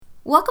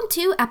Welcome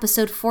to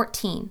episode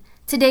 14.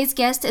 Today's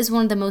guest is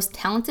one of the most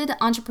talented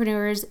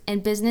entrepreneurs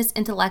and business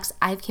intellects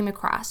I've came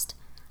across.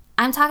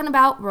 I'm talking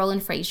about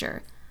Roland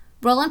Frasier.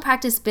 Roland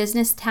practiced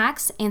business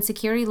tax and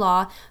security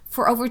law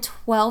for over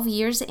 12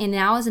 years and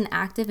now is an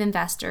active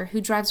investor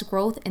who drives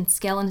growth and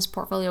scale in his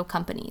portfolio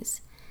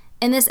companies.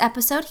 In this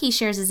episode, he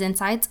shares his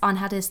insights on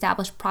how to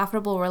establish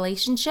profitable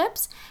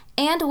relationships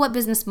and what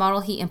business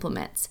model he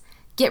implements.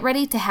 Get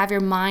ready to have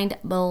your mind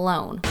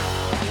blown.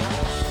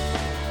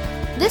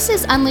 This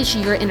is Unleash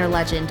Your Inner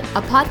Legend,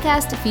 a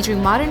podcast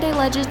featuring modern-day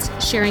legends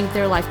sharing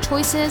their life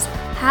choices,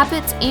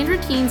 habits, and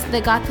routines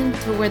that got them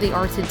to where they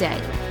are today.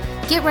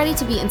 Get ready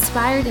to be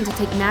inspired and to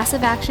take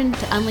massive action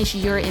to unleash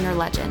your inner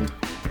legend.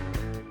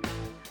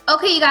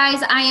 Okay, you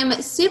guys, I am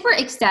super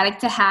ecstatic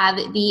to have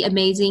the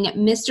amazing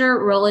Mr.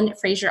 Roland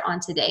Frasier on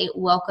today.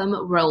 Welcome,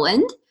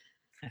 Roland.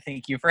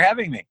 Thank you for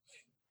having me.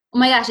 Oh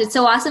my gosh, it's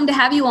so awesome to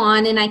have you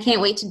on, and I can't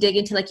wait to dig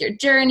into your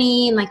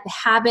journey and the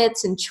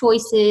habits and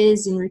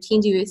choices and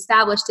routines you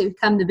established to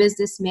become the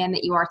businessman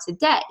that you are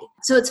today.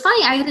 So it's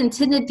funny, I had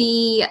attended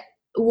the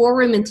War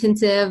Room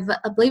Intensive,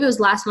 I believe it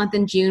was last month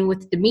in June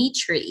with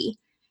Dimitri,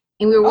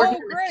 and we were working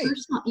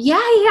on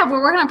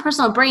we're working on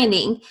personal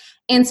branding,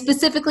 and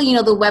specifically,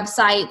 the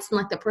websites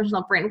and the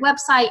personal brand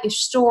website, your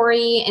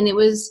story, and it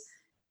was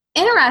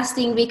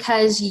interesting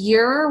because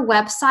your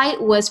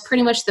website was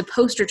pretty much the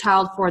poster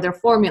child for their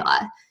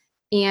formula.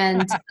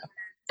 And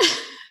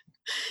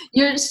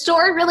your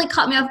story really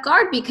caught me off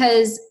guard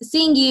because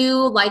seeing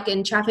you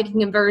in Traffic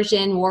and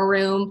Conversion, War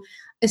Room,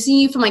 seeing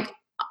you from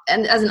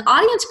as an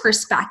audience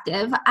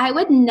perspective, I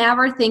would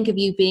never think of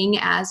you being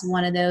as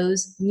one of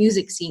those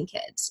music scene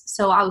kids.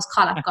 So I was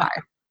caught off guard.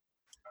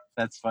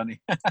 That's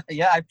funny.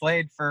 Yeah,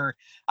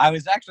 I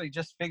was actually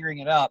just figuring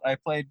it out. I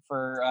played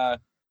for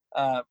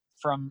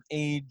from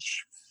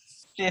age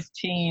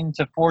 15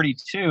 to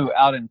 42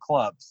 out in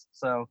clubs.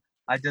 So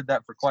I did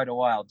that for quite a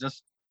while,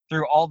 just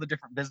through all the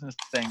different business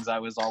things I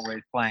was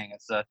always playing.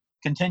 It's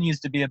continues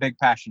to be a big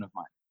passion of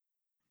mine.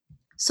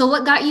 So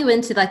what got you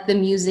into the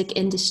music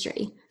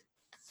industry?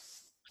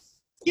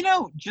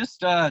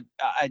 Just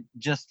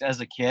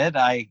as a kid,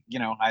 I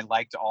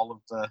liked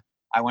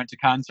I went to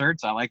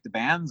concerts. I liked the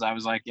bands. I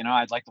was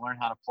I'd like to learn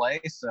how to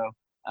play. So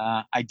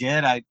I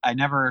did. I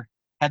never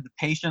had the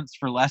patience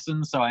for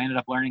lessons, so I ended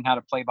up learning how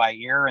to play by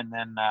ear, and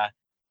then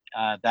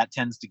that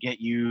tends to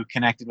get you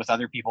connected with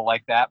other people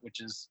like that,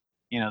 which is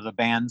the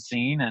band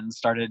scene, and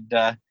started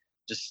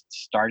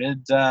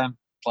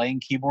playing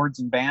keyboards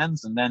in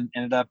bands, and then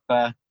ended up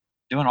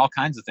doing all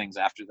kinds of things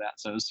after that.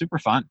 So it was super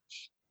fun.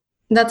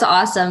 That's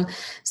awesome.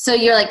 So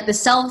you're the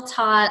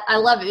self-taught. I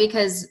love it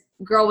because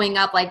growing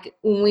up,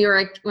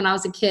 when I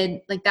was a kid,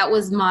 that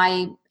was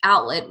my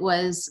outlet,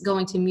 was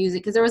going to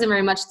music, because there wasn't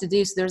very much to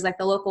do. So there was the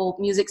local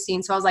music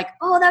scene. So I was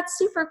oh, that's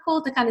super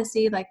cool to kind of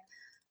see that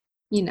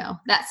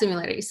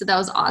similarity. So that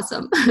was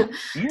awesome.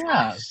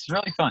 Yeah, it's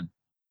really fun.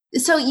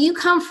 So you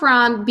come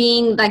from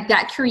being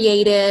that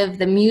creative,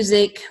 the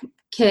music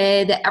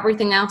kid,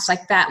 everything else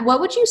like that. What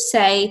would you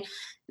say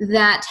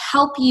that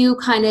help you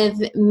kind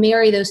of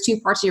marry those two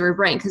parts of your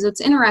brain? Because what's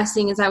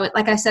interesting is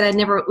I said, I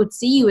never would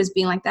see you as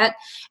being like that.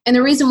 And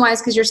the reason why is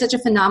because you're such a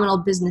phenomenal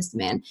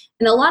businessman.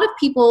 And a lot of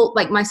people,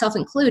 myself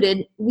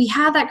included, we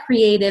have that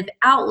creative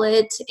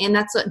outlet, and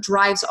that's what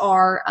drives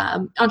our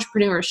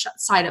entrepreneurial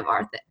side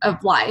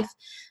of life.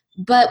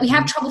 But we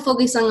have trouble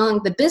focusing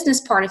on the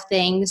business part of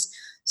things.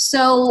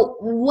 So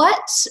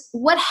what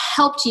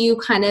helped you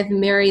kind of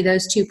marry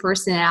those two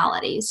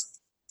personalities?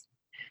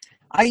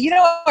 I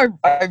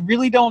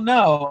really don't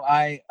know.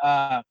 I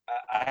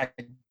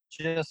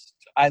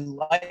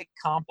like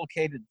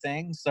complicated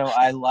things. So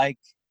I like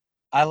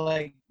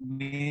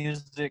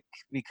music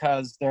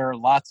because there are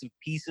lots of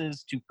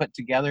pieces to put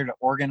together to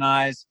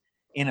organize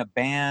in a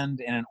band,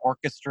 in an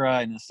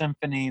orchestra, in a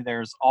symphony.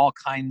 There's all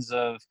kinds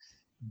of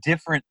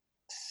different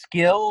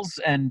skills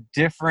and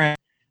different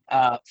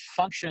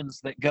functions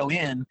that go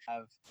in.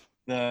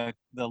 The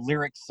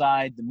lyric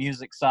side, the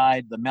music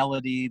side, the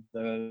melody,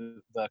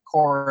 the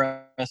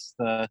chorus,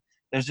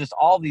 there's just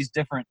all these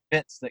different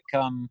bits that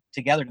come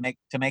together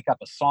to make up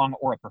a song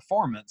or a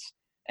performance.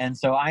 And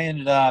so I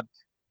ended up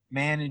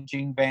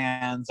managing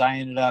bands. I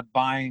ended up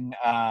buying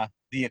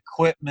the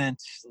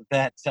equipment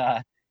that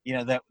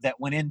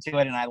went into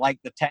it, and I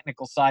liked the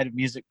technical side of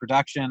music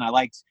production. I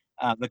liked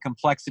the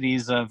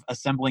complexities of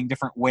assembling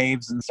different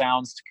waves and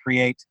sounds to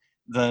create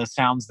the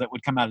sounds that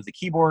would come out of the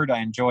keyboard. I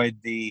enjoyed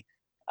the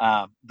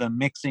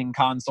mixing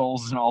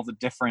consoles and all the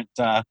different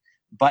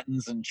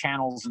buttons and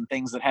channels and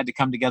things that had to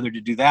come together to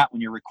do that.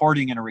 When you're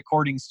recording in a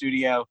recording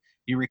studio,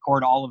 you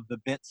record all of the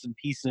bits and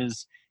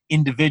pieces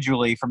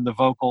individually, from the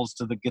vocals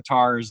to the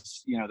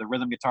guitars, the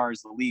rhythm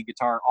guitars, the lead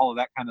guitar, all of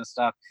that kind of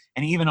stuff.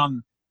 And even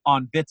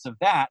on bits of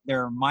that,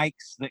 there are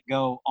mics that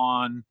go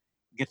on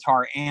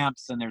guitar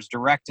amps, and there's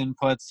direct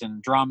inputs,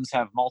 and drums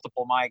have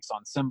multiple mics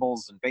on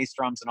cymbals and bass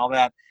drums and all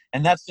that.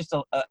 And that's just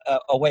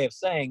a way of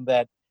saying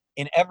that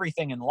in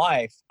everything in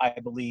life, I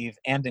believe,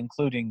 and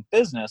including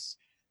business,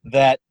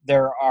 that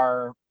there's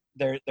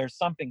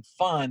something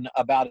fun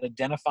about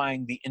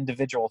identifying the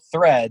individual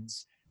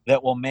threads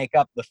that will make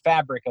up the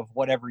fabric of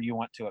whatever you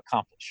want to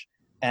accomplish.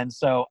 And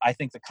so I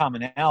think the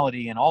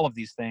commonality in all of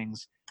these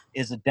things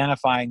is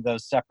identifying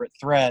those separate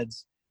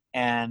threads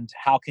and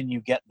how can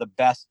you get the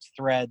best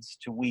threads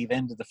to weave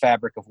into the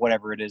fabric of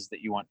whatever it is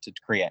that you want to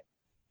create.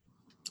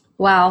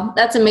 Wow,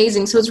 that's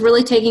amazing. So it's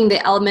really taking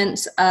the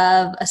elements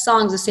of a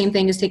song is the same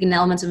thing as taking the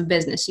elements of a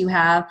business. You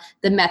have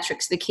the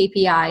metrics, the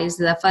KPIs,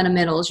 the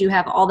fundamentals, you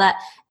have all that.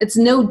 It's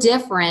no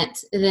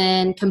different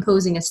than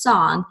composing a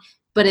song,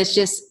 but it's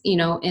just, in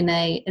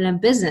a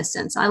business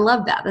sense. I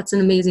love that. That's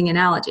an amazing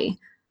analogy.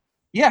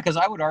 Yeah, because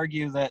I would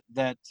argue that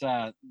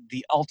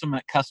the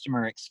ultimate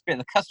customer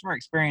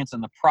experience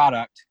and the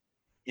product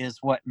is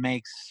what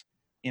makes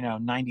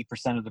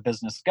 90% of the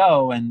business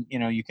go, and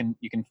you can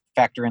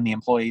factor in the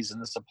employees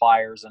and the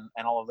suppliers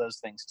and all of those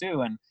things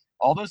too, and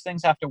all those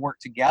things have to work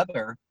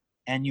together,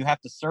 and you have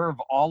to serve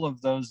all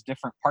of those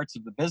different parts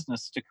of the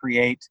business to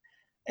create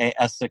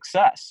a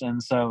success.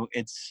 And so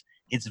it's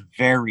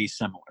very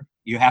similar.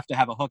 You have to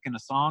have a hook in a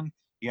song,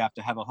 you have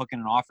to have a hook in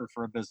an offer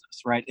for a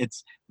business, right?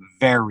 It's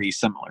very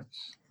similar.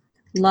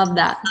 Love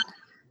that.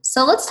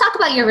 So let's talk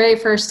about your very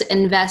first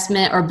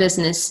investment or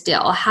business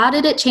deal. How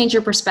did it change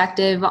your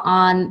perspective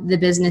on the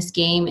business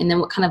game? And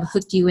then what kind of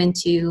hooked you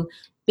into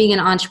being an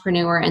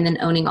entrepreneur and then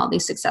owning all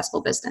these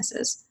successful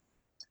businesses?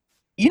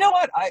 You know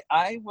what?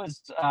 I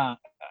was,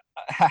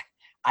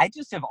 I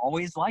just have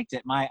always liked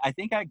it. I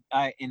think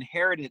I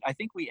inherited, I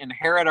think we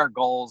inherit our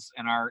goals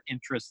and our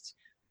interests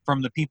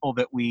from the people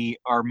that we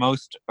are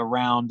most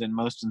around and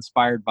most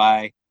inspired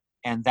by.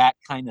 And that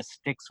kind of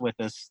sticks with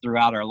us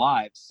throughout our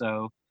lives.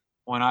 So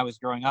when I was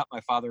growing up,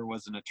 my father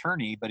was an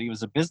attorney, but he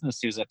was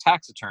a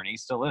tax attorney,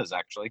 still is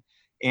actually.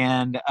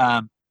 And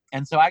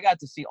so I got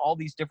to see all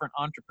these different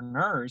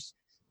entrepreneurs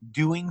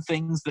doing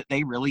things that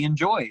they really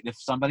enjoyed. If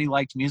somebody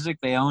liked music,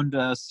 they owned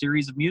a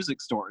series of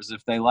music stores.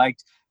 If they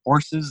liked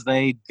horses,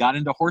 they got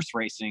into horse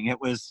racing.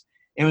 It was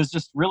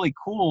just really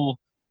cool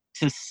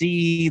to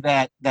see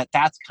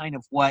that's kind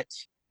of what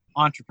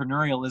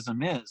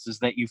entrepreneurialism is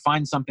that you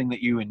find something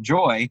that you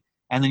enjoy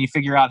and then you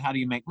figure out how do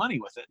you make money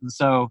with it. And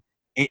so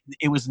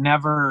it was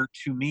never,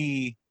 to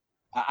me,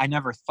 I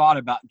never thought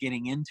about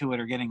getting into it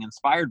or getting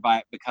inspired by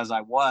it because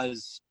I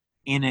was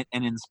in it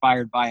and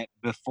inspired by it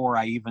before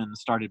I even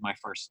started my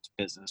first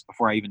business,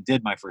 before I even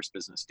did my first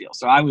business deal.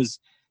 So I was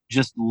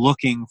just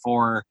looking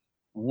for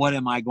what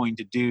am I going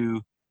to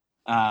do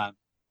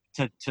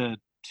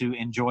to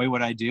enjoy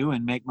what I do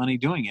and make money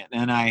doing it.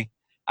 And I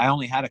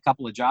only had a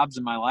couple of jobs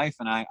in my life,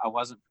 and I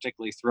wasn't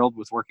particularly thrilled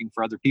with working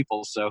for other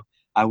people. So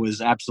I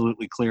was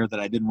absolutely clear that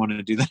I didn't want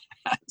to do that.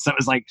 So it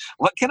was like,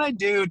 what can I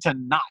do to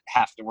not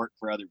have to work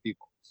for other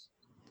people?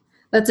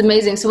 That's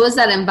amazing. So was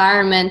that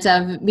environment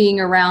of being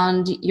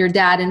around your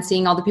dad and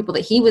seeing all the people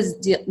that he was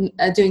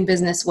doing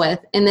business with,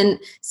 and then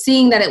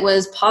seeing that it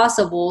was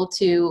possible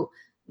to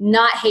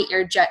not hate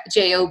your job,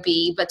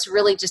 but to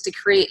really just to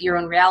create your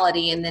own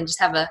reality and then just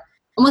have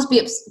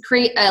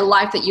create a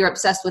life that you're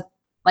obsessed with,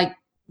 like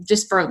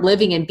just for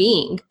living and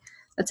being.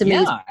 That's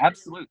amazing. Yeah,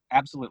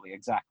 absolutely,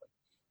 exactly.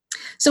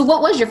 So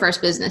what was your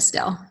first business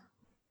deal?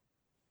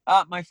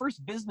 My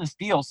first business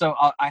deal. So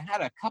I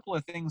had a couple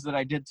of things that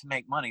I did to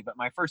make money, but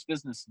my first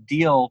business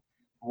deal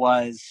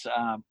was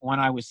when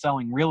I was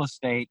selling real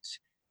estate.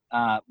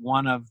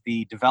 One of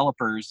the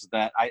developers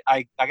that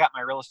I got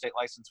my real estate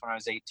license when I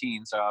was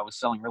 18. So I was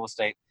selling real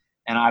estate,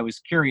 and I was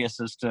curious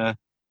as to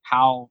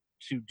how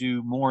to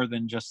do more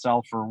than just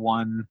sell for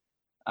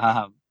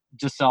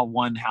just sell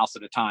one house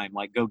at a time,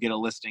 like go get a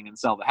listing and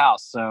sell the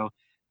house. So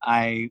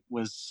I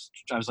was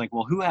like,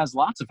 well, who has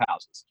lots of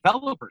houses?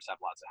 Developers have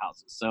lots of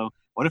houses. So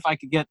what if I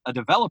could get a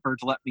developer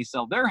to let me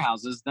sell their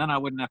houses? Then I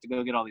wouldn't have to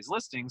go get all these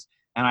listings,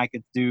 and I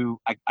could do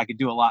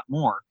a lot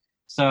more.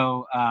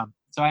 So I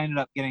ended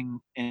up getting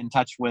in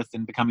touch with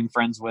and becoming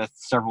friends with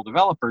several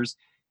developers.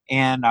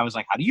 And I was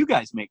like, how do you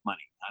guys make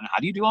money? And how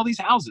do you do all these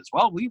houses?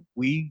 Well,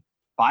 we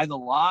buy the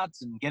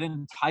lots and get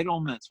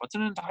entitlements. What's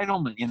an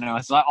entitlement?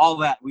 It's like all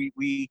that.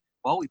 We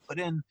put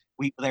in,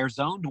 they're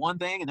zoned one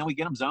thing, and then we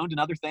get them zoned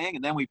another thing,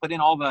 and then we put in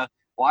all the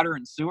water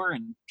and sewer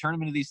and turn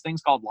them into these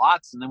things called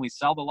lots, and then we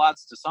sell the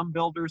lots to some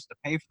builders to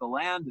pay for the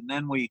land, and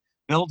then we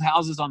build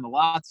houses on the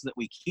lots that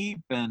we keep,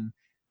 and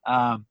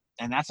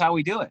that's how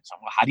we do it. So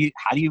how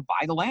do you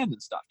buy the land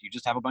and stuff? Do you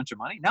just have a bunch of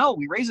money? No,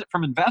 we raise it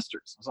from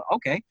investors. I was like,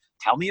 okay,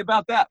 tell me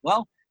about that.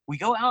 Well, we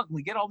go out and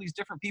we get all these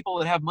different people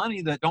that have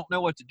money that don't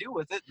know what to do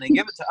with it, and they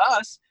give it to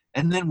us,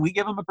 and then we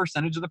give them a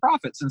percentage of the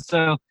profits. And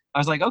so I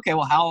was like, okay,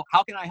 well, how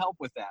can I help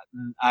with that?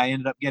 And I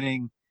ended up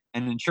getting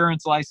an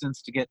insurance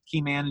license to get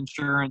Key Man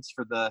insurance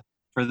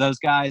for those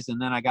guys,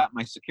 and then I got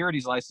my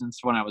securities license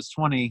when I was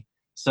 20,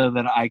 so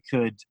that I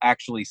could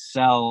actually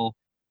sell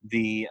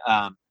the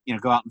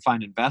go out and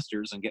find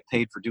investors and get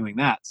paid for doing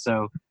that.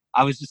 So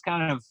I was just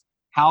kind of,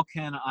 how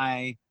can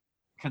I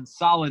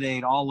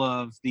consolidate all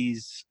of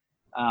these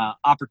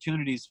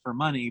opportunities for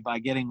money by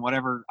getting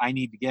whatever I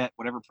need to get,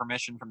 whatever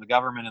permission from the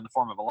government in the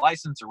form of a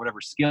license or whatever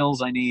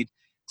skills I need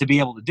to be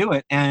able to do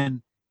it.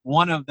 And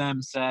one of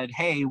them said,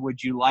 hey,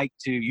 would you like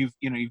to,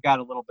 you've got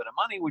a little bit of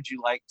money. Would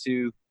you like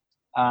to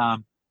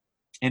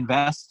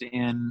invest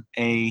in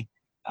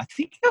I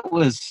think it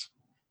was,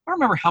 I don't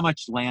remember how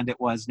much land it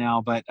was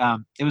now, but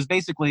it was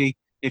basically,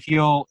 if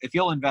you'll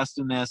invest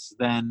in this,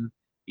 then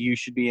you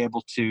should be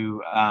able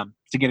to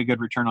get a good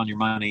return on your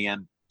money.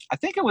 And I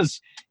think it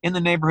was in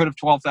the neighborhood of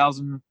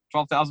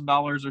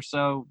 $12,000 or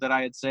so that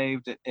I had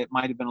saved. It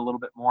might have been a little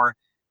bit more,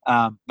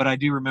 but I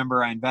do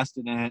remember I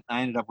invested in it. And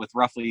I ended up with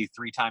roughly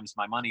 3 times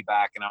my money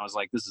back, and I was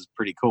like, "This is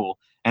pretty cool."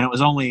 And it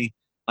was only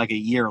like a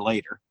year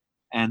later,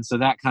 and so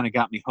that kind of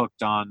got me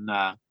hooked on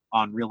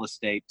real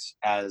estate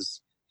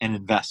as an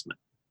investment.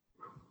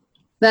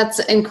 That's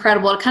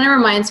incredible. It kind of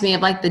reminds me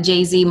of like the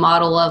Jay-Z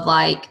model of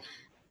like,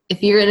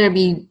 if you're going to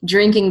be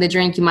drinking the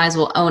drink, you might as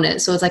well own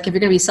it. So it's like, if you're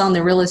going to be selling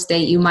the real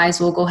estate, you might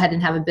as well go ahead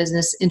and have a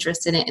business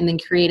interest in it and then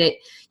create it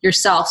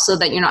yourself, so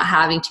that you're not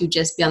having to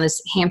just be on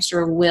this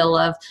hamster wheel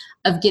of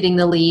getting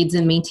the leads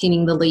and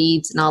maintaining the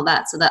leads and all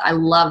that. So that I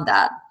love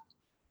that.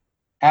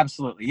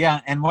 Absolutely.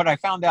 Yeah. And what I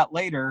found out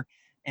later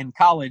in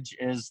college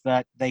is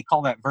that they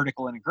call that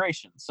vertical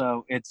integration.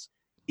 So it's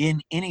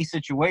in any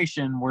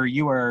situation where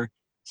you are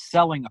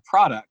selling a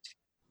product,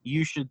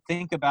 you should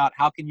think about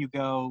how can you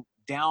go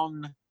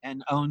down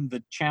and own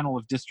the channel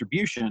of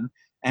distribution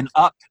and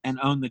up and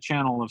own the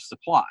channel of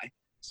supply.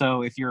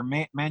 So if you're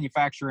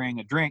manufacturing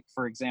a drink,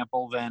 for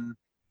example, then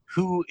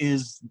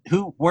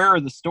where are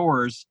the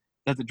stores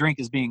that the drink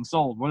is being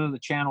sold? What are the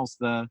channels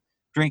the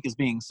drink is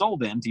being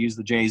sold in, to use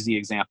the Jay-Z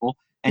example?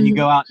 And you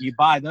go out and you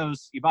buy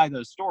those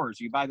stores,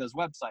 you buy those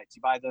websites,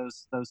 you buy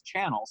those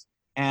channels.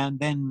 And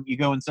then you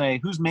go and say,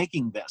 who's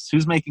making this?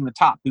 Who's making the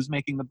top? Who's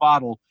making the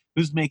bottle?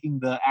 Who's making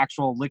the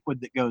actual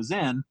liquid that goes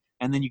in?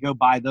 And then you go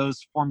buy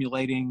those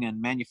formulating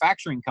and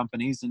manufacturing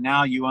companies, and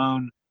now you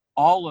own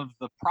all of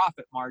the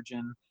profit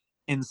margin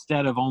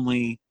instead of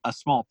only a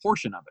small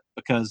portion of it,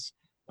 because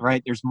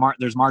right there's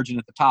margin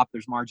at the top,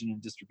 there's margin in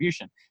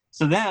distribution.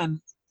 So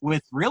then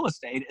with real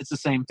estate, it's the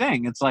same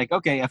thing. It's like,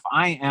 okay, if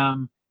I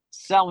am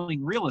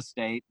selling real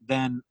estate,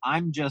 then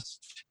I'm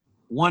just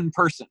one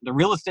person. The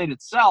real estate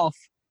itself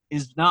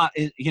is not,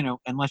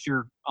 unless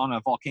you're on a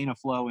volcano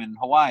flow in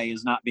Hawaii,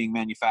 is not being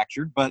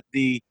manufactured, but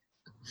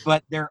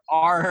there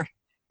are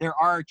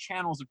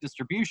channels of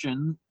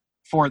distribution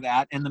for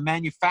that, and the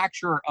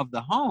manufacturer of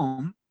the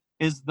home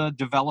is the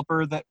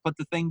developer that put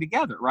the thing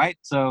together, right?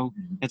 So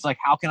it's like,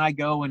 how can I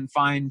go and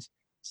find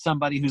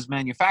somebody who's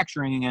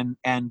manufacturing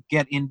and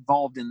get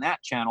involved in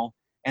that channel?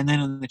 And then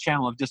in the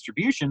channel of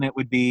distribution, it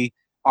would be,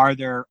 are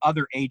there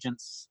other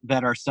agents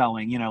that are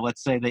selling?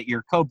 Let's say that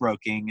you're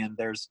co-broking and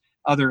there's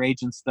other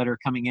agents that are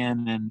coming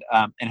in and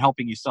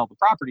helping you sell the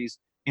properties.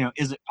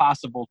 Is it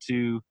possible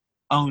to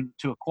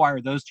acquire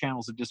those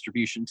channels of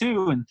distribution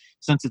too? And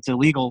since it's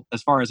illegal,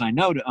 as far as I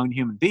know, to own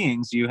human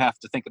beings, you have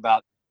to think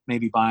about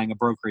maybe buying a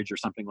brokerage or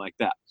something like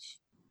that.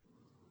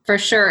 For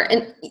sure.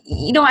 And,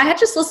 I had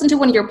just listened to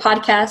one of your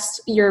podcasts,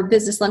 your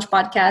Business Lunch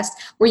podcast,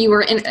 where you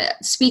were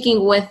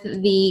speaking with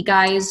the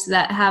guys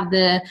that have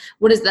the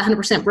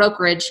 100%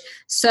 brokerage.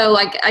 So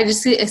like, I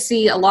just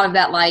see a lot of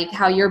that, like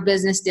how your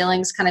business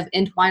dealings kind of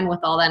entwine with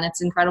all that. And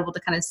it's incredible to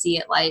kind of see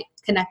it, like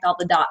connect all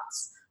the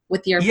dots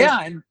with your business.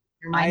 And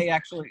your I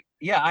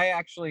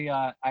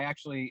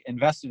actually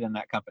invested in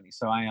that company.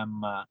 So I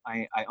am,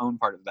 I own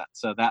part of that.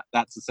 So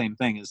that's the same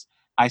thing. Is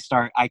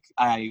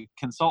I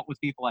consult with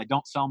people. I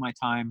don't sell my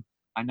time.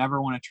 I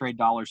never want to trade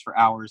dollars for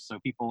hours. So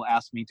people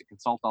ask me to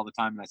consult all the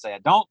time, and I say I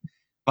don't.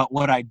 But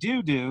what I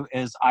do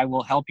is I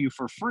will help you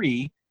for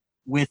free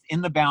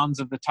within the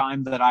bounds of the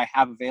time that I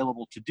have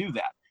available to do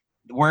that.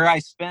 Where I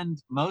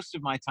spend most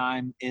of my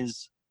time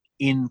is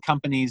in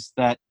companies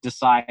that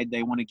decide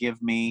they want to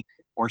give me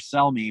or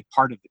sell me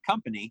part of the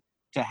company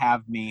to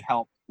have me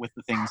help with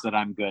the things that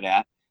I'm good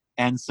at.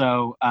 And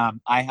so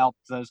I helped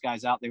those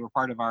guys out. They were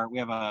part of we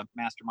have a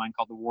mastermind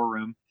called the War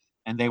Room,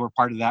 and they were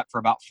part of that for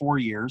about 4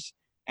 years.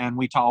 And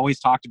we always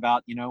talked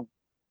about,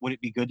 would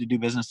it be good to do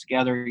business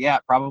together? Yeah,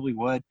 it probably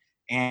would.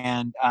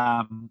 And,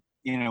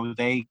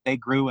 they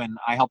grew, and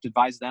I helped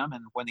advise them.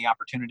 And when the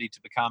opportunity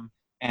to become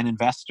an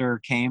investor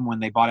came,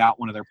 when they bought out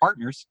one of their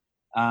partners,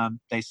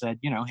 they said,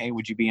 hey,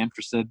 would you be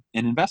interested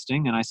in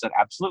investing? And I said,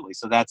 absolutely.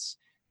 So that's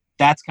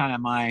kind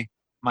of my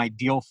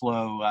deal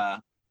flow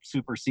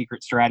super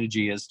secret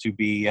strategy, is to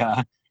be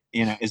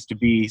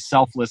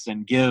selfless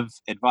and give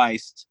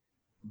advice.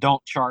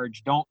 Don't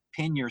charge, don't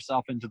pin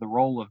yourself into the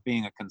role of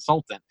being a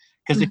consultant,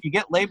 because if you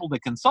get labeled a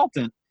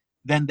consultant,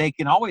 then they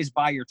can always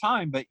buy your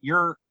time, but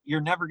you're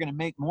never going to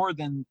make more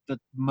than the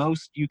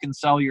most you can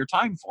sell your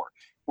time for.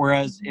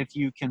 Whereas if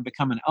you can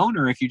become an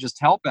owner, if you just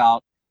help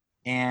out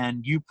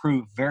and you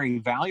prove very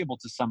valuable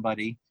to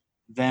somebody,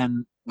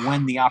 then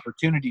when the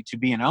opportunity to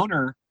be an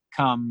owner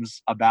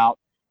comes about,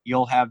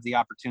 you'll have the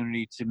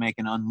opportunity to make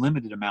an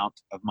unlimited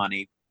amount of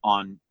money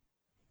on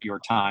your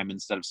time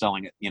instead of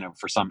selling it,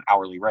 for some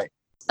hourly rate.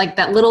 Like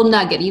that little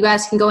nugget, you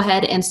guys can go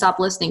ahead and stop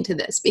listening to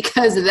this,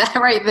 because that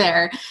right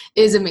there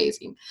is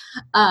amazing.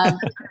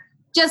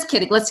 Just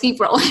kidding. Let's keep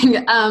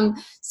rolling.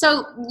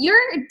 So you're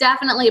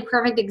definitely a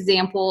perfect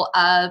example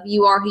of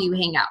you are who you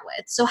hang out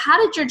with. So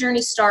how did your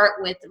journey start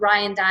with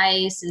Ryan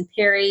Deiss and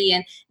Perry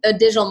and the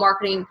digital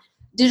marketing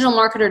digital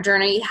marketer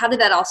journey? How did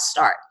that all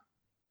start?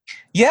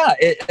 Yeah,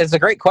 it's a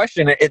great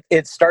question.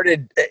 It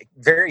started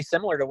very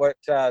similar to what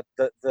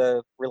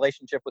the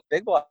relationship with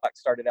Big Block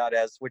started out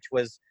as, which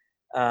was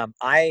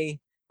I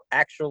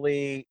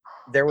actually,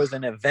 there was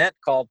an event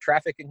called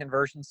Traffic and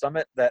Conversion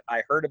Summit that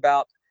I heard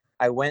about.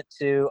 I went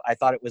to. I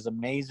thought it was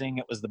amazing.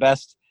 It was the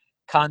best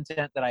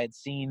content that I had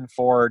seen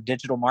for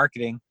digital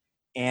marketing,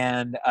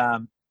 and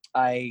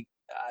I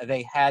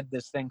they had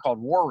this thing called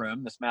War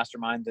Room, this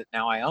mastermind that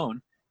now I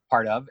own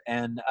part of,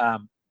 and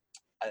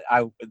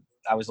I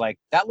I was like,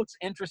 that looks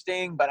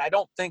interesting, but I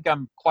don't think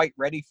I'm quite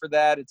ready for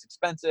that. It's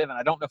expensive, and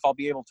I don't know if I'll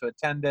be able to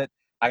attend it.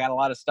 I got a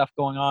lot of stuff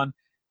going on.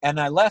 And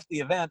I left the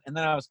event, and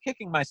then I was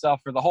kicking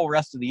myself for the whole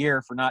rest of the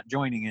year for not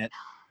joining it.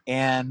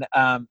 And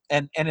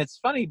it's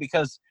funny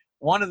because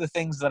one of the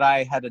things that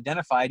I had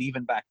identified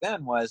even back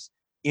then was,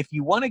 if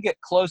you want to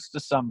get close to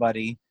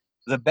somebody,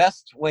 the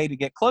best way to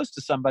get close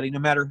to somebody, no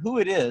matter who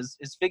it is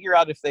figure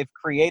out if they've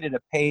created a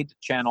paid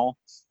channel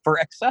for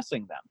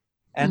accessing them.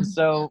 And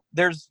so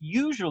there's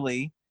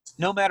usually,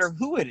 no matter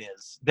who it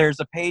is, there's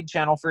a paid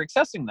channel for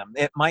accessing them.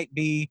 It might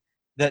be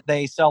that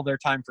they sell their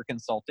time for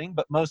consulting,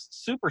 but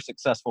most super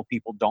successful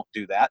people don't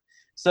do that.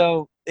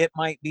 So it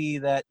might be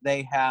that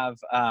they have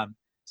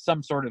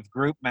some sort of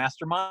group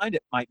mastermind.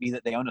 It might be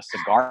that they own a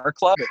cigar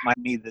club. It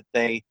might be that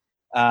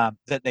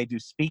they do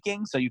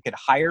speaking. So you could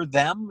hire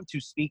them to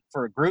speak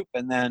for a group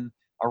and then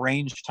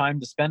arrange time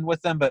to spend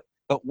with them. But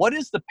what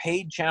is the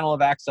paid channel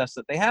of access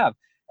that they have?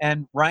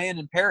 And Ryan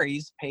and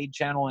Perry's paid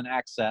channel and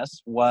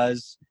access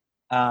was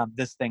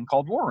this thing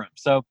called War Room.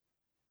 So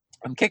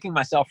I'm kicking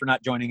myself for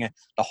not joining it.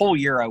 The whole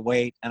year I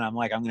wait, and I'm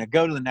like, I'm going to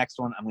go to the next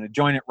one. I'm going to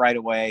join it right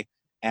away,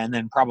 and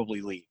then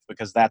probably leave,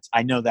 because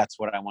I know that's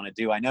what I want to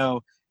do. I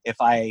know if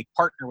I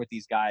partner with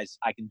these guys,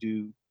 I can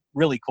do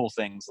really cool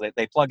things.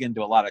 They plug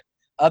into a lot of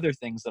other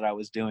things that I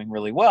was doing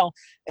really well.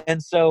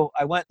 And so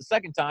I went the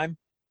second time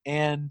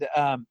and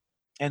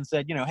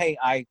said, hey,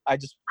 I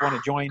just want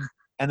to join.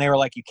 And they were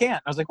like, you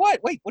can't. I was like, what?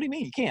 Wait, what do you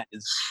mean you can't?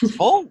 It's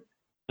full?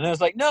 And I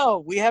was like,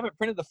 no, we haven't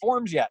printed the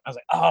forms yet. I was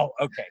like, oh,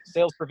 okay.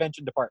 Sales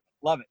prevention department.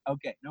 Love it.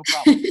 Okay, no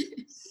problem.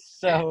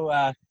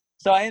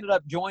 So I ended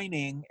up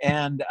joining,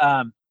 and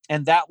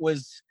that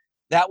was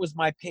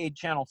my paid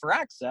channel for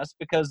access,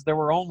 because there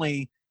were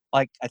only,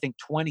 like, I think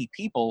 20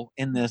 people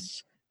in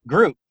this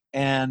group.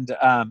 And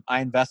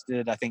I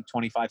invested, I think,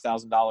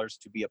 $25,000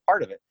 to be a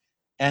part of it.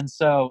 And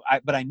so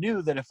but I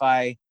knew that if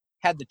I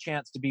had the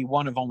chance to be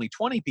one of only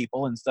 20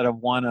 people instead of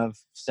one of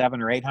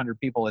 700 or 800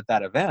 people at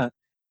that event,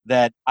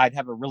 that I'd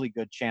have a really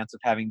good chance of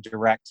having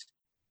direct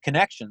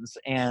connections.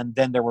 And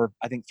then there were,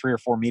 I think, 3 or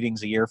 4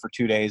 meetings a year for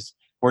 2 days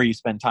where you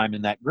spend time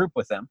in that group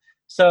with them.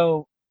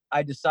 So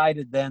I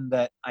decided then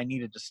that I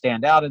needed to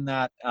stand out in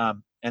that.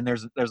 And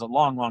there's a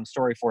long, long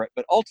story for it.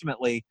 But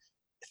ultimately,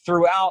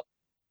 throughout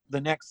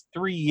the next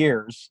 3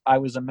 years, I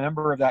was a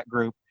member of that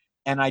group,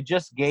 and I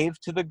just gave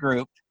to the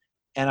group,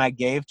 and I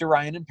gave to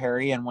Ryan and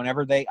Perry. And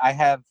whenever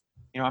I'm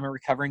a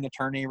recovering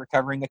attorney,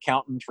 recovering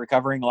accountant,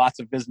 recovering lots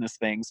of business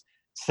things.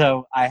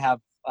 So I have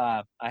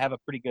a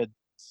pretty good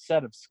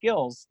set of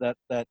skills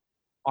that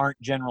aren't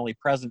generally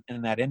present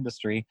in that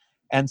industry.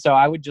 And so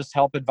I would just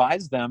help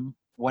advise them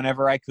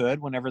whenever I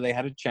could, whenever they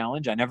had a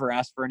challenge. I never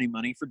asked for any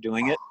money for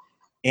doing it.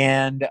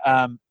 And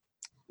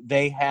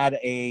they had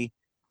a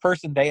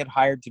person they had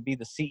hired to be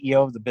the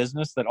CEO of the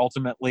business that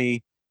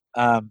ultimately,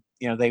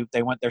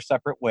 they went their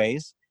separate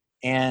ways.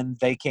 And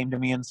they came to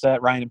me and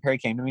said, Ryan and Perry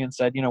came to me and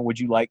said, would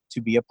you like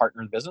to be a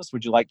partner in the business?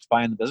 Would you like to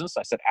buy in the business?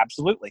 I said,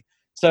 absolutely.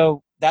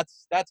 So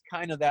that's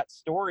kind of that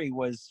story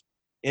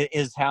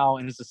is how,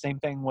 and it's the same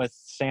thing with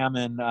Sam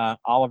and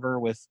Oliver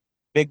with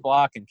Big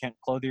Block, and Kent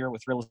Clothier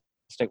with Real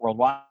Estate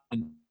Worldwide.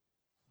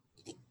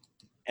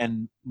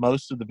 And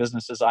most of the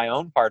businesses I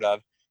own part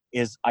of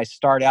is I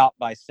start out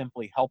by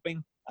simply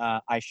helping.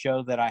 I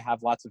show that I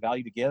have lots of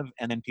value to give.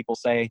 And then people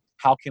say,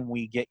 how can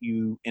we get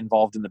you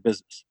involved in the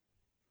business?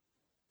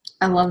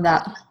 I love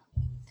that.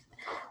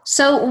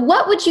 So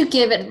what would you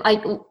give it,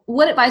 like,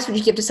 what advice would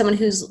you give to someone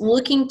who's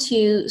looking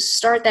to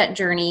start that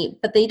journey,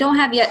 but they don't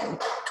have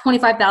yet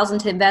 25,000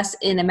 to invest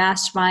in a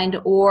mastermind,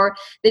 or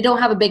they don't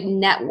have a big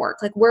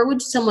network? Like, where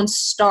would someone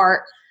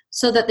start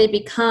so that they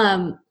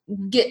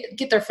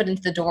get their foot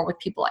into the door with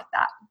people like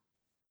that?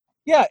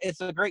 Yeah,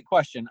 it's a great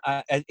question.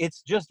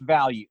 It's just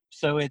value.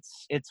 So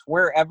it's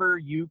wherever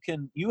you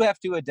have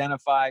to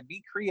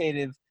be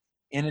creative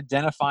in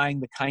identifying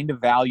the kind of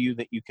value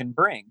that you can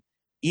bring.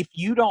 If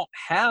you don't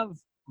have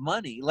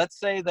money, let's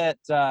say that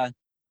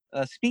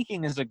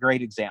speaking is a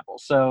great example.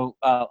 So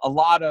a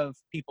lot of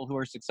people who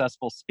are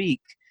successful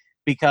speak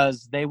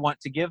because they want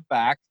to give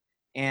back,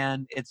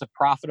 and it's a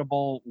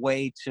profitable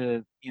way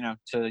to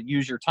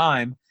use your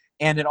time,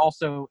 and it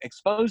also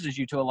exposes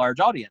you to a large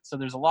audience. So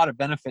there's a lot of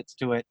benefits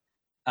to it.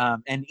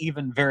 And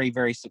even very,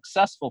 very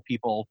successful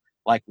people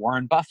like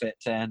Warren Buffett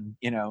and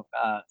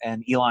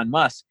Elon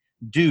Musk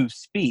do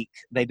speak.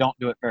 They don't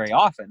do it very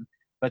often,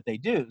 but they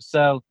do.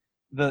 So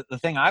the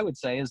thing I would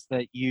say is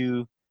that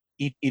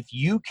if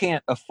you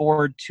can't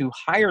afford to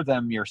hire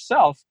them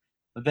yourself,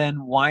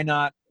 then why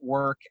not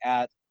work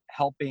at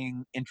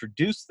helping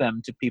introduce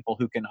them to people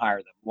who can hire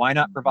them? Why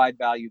not provide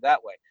value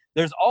that way?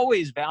 There's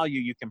always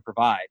value you can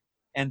provide.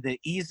 And the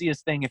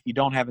easiest thing if you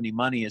don't have any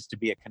money is to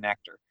be a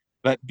connector.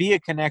 But be a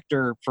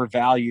connector for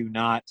value,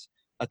 not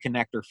a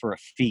connector for a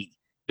fee.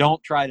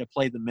 Don't try to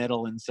play the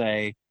middle and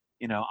say,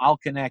 I'll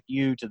connect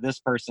you to this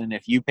person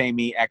if you pay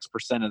me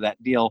X% of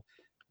that deal.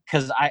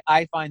 Because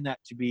I find that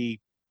to be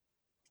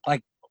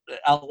like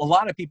a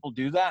lot of people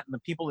do that. And the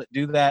people that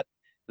do that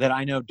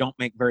I know don't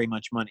make very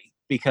much money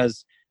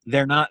because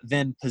they're not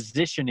then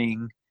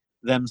positioning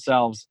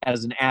themselves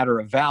as an adder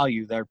of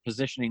value. They're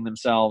positioning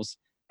themselves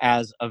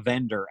as a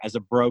vendor, as a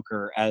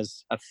broker,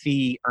 as a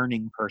fee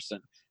earning person.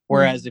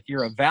 Whereas if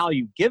you're a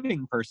value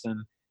giving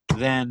person,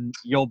 then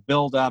you'll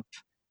build up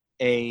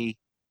a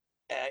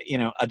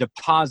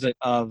deposit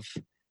of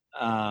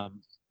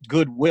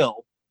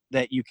goodwill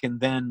that you can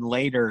then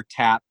later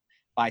tap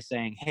by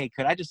saying, hey,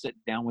 could I just sit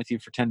down with you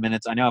for 10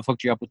 minutes? I know I've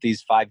hooked you up with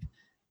these 5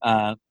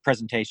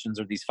 presentations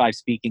or these 5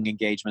 speaking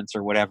engagements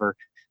or whatever.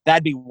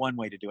 That'd be one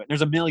way to do it.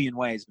 There's a million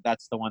ways, but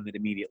that's the one that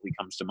immediately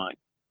comes to mind.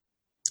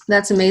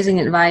 That's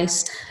amazing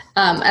advice.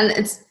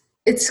 And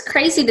it's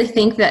crazy to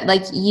think that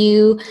like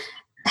you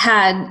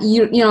had,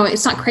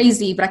 it's not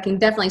crazy, but I can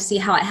definitely see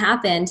how it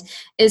happened,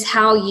 is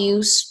how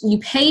you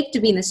paid to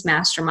be in this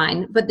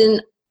mastermind, but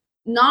then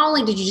not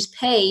only did you just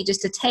pay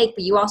just to take,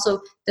 but you also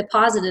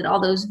deposited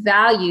all those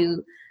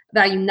value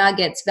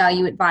nuggets,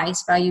 value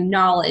advice, value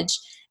knowledge.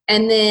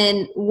 And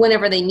then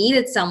whenever they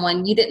needed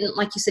someone, you didn't,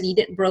 like you said, you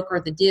didn't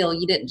broker the deal.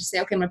 You didn't just say,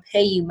 okay, I'm going to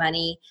pay you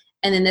money,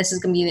 and then this is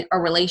going to be,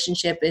 our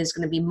relationship is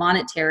going to be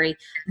monetary.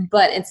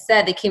 But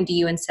instead they came to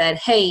you and said,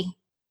 hey,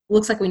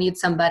 looks like we need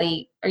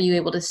somebody. Are you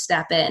able to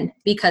step in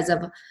because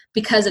of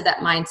that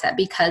mindset,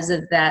 because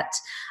of that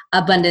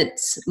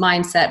abundance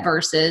mindset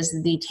versus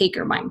the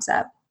taker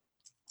mindset?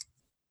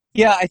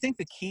 Yeah, I think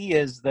the key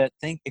is that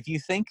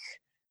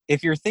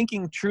if you're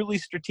thinking truly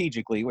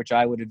strategically, which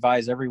I would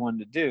advise everyone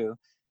to do,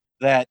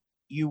 that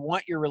you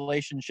want your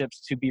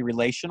relationships to be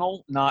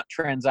relational, not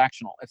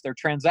transactional. If they're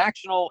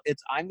transactional,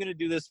 it's I'm going to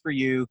do this for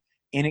you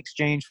in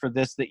exchange for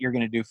this that you're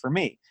going to do for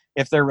me.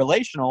 If they're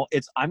relational,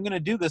 it's I'm going to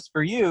do this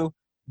for you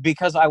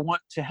because I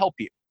want to help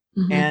you.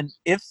 Mm-hmm. And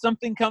if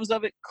something comes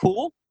of it,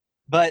 cool.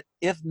 But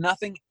if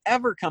nothing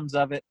ever comes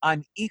of it,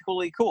 I'm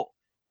equally cool.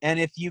 And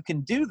if you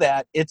can do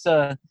that, it's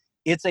a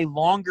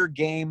longer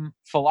game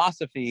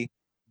philosophy,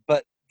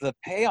 but the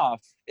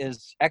payoff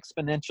is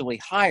exponentially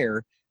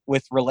higher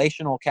with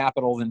relational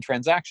capital than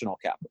transactional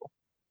capital.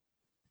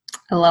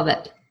 I love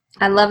it.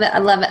 I love it. I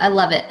love it. I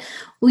love it.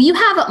 Well, you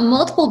have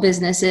multiple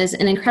businesses,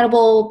 an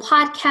incredible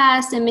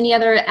podcast, and many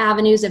other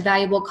avenues of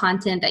valuable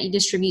content that you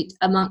distribute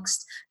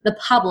amongst the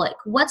public.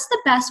 What's the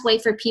best way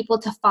for people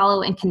to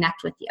follow and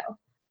connect with you?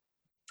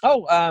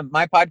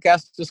 My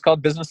podcast is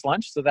called Business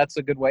Lunch. So that's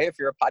a good way if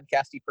you're a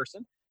podcasty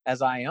person,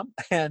 as I am.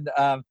 And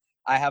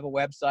I have a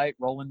website,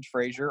 Roland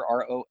Frasier,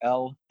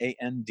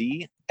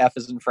 ROLAND, F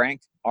as in Frank,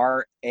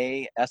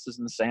 RAS as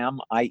in Sam,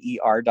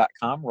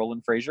 IER.com,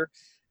 Roland Frasier.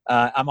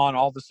 I'm on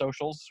all the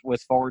socials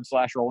with / Roland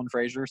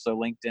Frasier. So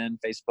LinkedIn,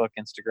 Facebook,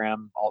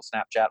 Instagram,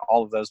 Snapchat,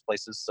 all of those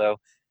places. So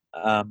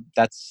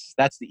that's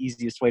the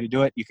easiest way to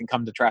do it. You can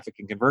come to Traffic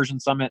and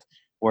Conversion Summit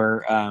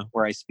where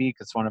I speak.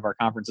 It's one of our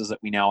conferences that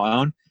we now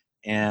own,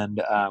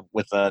 and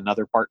with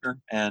another partner.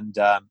 And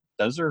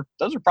those are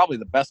probably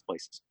the best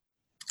places.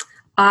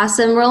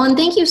 Awesome. Roland,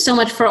 thank you so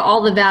much for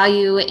all the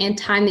value and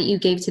time that you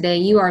gave today.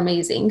 You are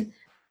amazing.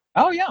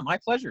 Oh yeah, my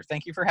pleasure.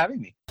 Thank you for having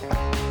me.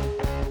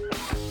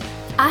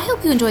 I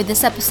hope you enjoyed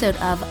this episode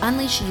of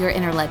Unleash Your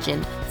Inner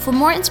Legend. For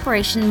more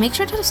inspiration, make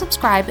sure to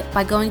subscribe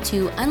by going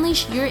to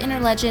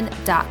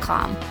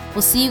unleashyourinnerlegend.com.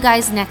 We'll see you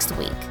guys next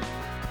week.